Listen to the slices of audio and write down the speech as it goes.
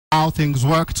how things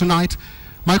work tonight.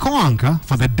 My co-anchor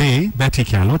for the day, Betty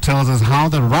Kello, tells us how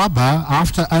the rubber,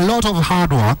 after a lot of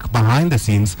hard work behind the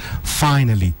scenes,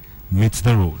 finally meets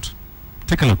the road.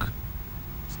 Take a look.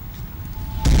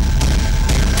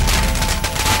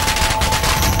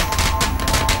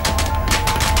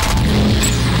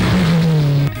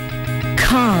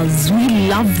 Cars, we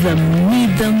love them,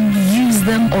 need them, use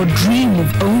them, or dream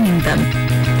of owning them.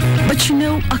 But you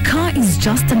know, a car is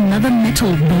just another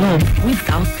metal blob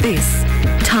without this.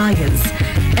 Tires.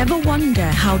 Ever wonder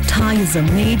how tires are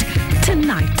made?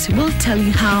 Tonight we'll tell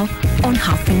you how on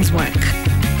How Things Work.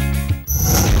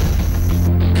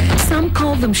 Some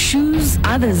call them shoes,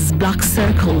 others black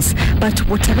circles. But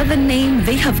whatever the name,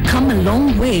 they have come a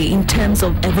long way in terms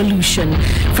of evolution.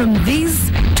 From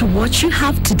these to what you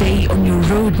have today on your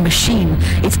road machine,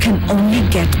 it can only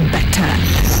get better.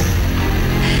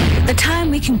 The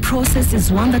tire-making process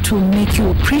is one that will make you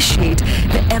appreciate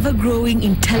the ever-growing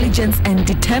intelligence and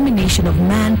determination of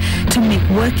man to make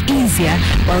work easier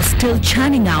while still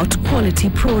churning out quality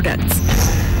products.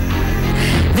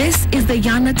 This is the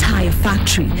Yana Tyre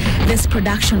factory. This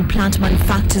production plant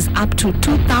manufactures up to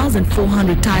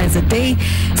 2,400 tires a day,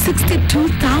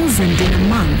 62,000 in a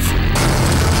month.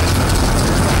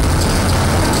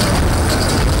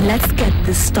 Let's get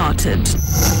this started.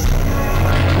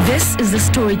 This is the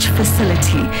storage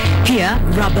facility. Here,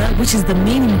 rubber, which is the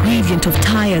main ingredient of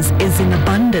tires, is in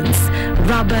abundance.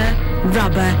 Rubber,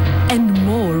 rubber, and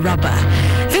more rubber.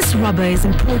 This rubber is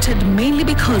imported mainly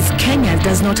because Kenya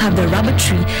does not have the rubber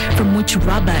tree from which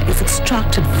rubber is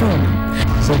extracted from.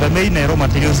 So the main raw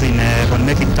materials when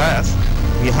making tires,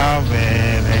 we have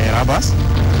the rubbers,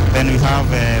 then we have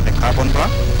the carbon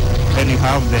black, then you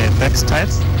have the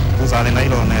textiles, those are the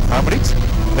nylon fabrics,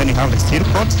 then you have the steel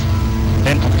cords.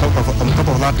 Then on top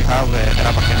of that we have the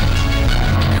rubber chemicals.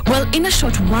 Well, in a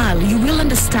short while you will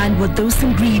understand what those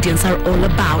ingredients are all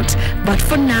about. But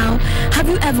for now, have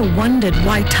you ever wondered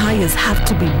why tires have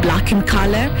to be black in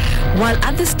color? While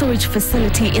at the storage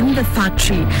facility in the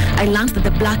factory, I learned that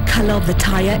the black color of the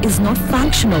tire is not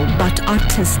functional but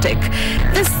artistic.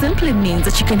 This simply means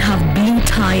that you can have blue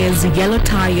tires, yellow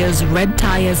tires, red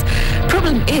tires.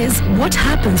 Problem is, what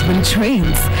happens when it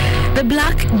rains? The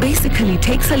black basically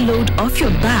takes a load off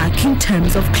your back in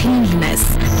terms of cleanliness.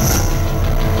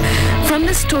 From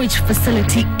the storage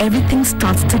facility, everything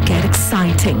starts to get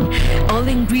exciting. All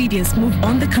the ingredients move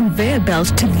on the conveyor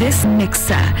belt to this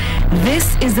mixer.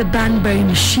 This is a Banbury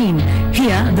machine.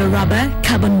 Here, the rubber,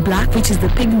 carbon black, which is the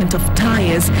pigment of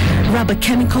tires, rubber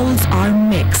chemicals are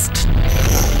mixed.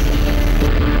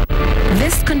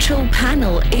 This control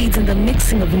panel aids in the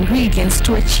mixing of ingredients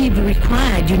to achieve the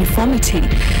required uniformity.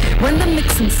 When the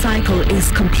mixing cycle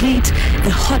is complete, the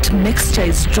hot mixture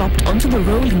is dropped onto the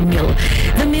rolling mill.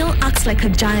 The mill acts like a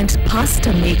giant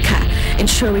pasta maker,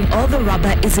 ensuring all the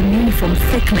rubber is in uniform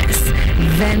thickness.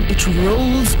 Then it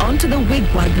rolls onto the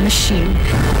wigwag machine.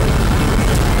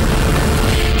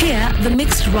 Here, the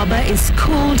mixed rubber is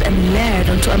cooled and layered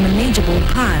onto a manageable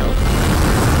pile.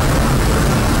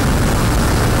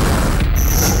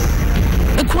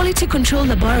 The Quality Control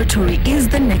Laboratory is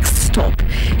the next stop.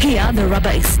 Here, the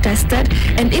rubber is tested,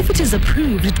 and if it is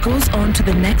approved, it goes on to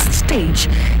the next stage.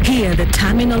 Here, the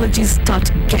terminologies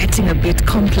start getting a bit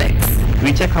complex.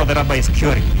 We check how the rubber is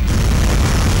curing.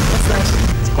 What's that?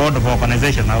 It's called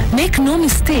vulcanization now. Make no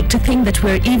mistake to think that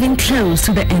we're even close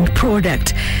to the end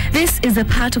product. This is a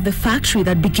part of the factory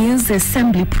that begins the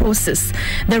assembly process.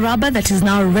 The rubber that is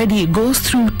now ready goes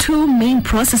through two main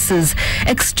processes,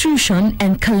 extrusion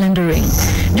and calendering.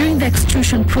 During the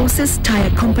extrusion process, tire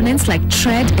components like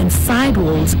tread and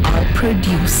sidewalls are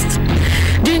produced.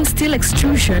 During steel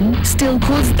extrusion, steel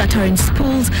cords that are in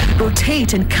spools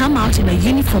rotate and come out in a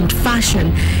uniformed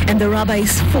fashion, and the rubber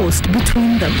is forced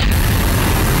between them.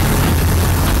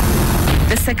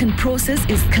 The second process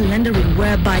is calendering,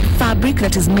 whereby fabric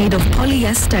that is made of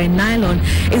polyester and nylon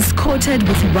is coated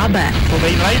with rubber. So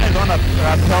the line is on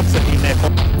that helps it in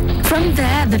there. From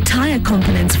there, the tire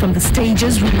components from the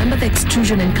stages, remember the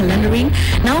extrusion and calendering,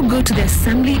 now go to the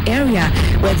assembly area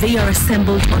where they are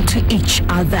assembled onto each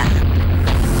other.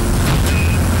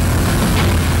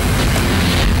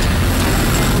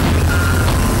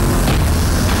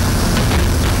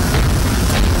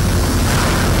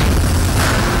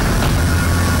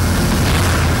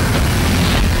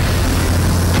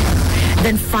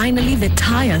 Then finally, the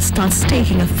tire starts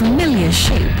taking a familiar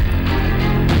shape.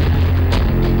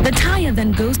 The tire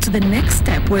then goes to the next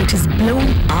step where it is blown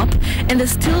up and the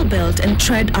steel belt and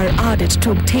tread are added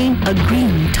to obtain a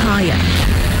green tire.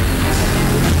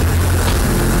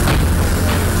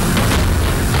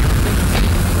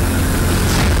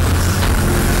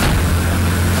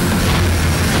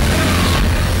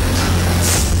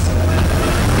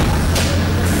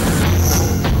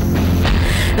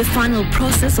 final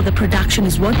process of the production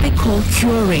is what they call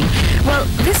curing. Well,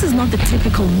 this is not the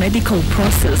typical medical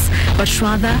process, but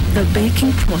rather the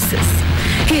baking process.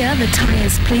 Here, the tire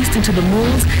is placed into the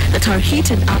molds that are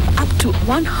heated up to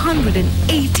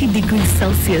 180 degrees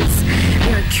Celsius.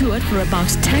 They are cured for about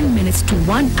 10 minutes to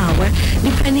 1 hour,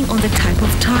 depending on the type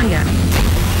of tire.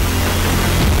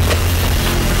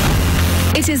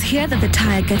 It is here that the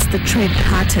tire gets the tread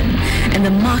pattern and the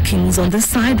markings on the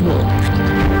sidewall.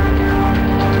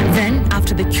 Then,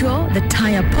 after the cure, the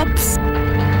tire pops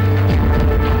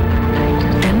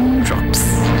and drops.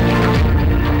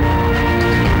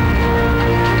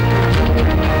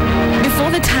 Before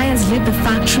the tires leave the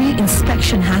factory,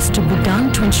 inspection has to be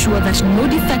done to ensure that no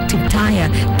defective tire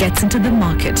gets into the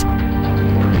market.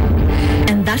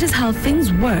 And that is how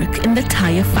things work in the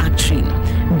tire factory.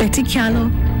 Betty Kyalo,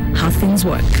 how things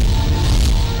work.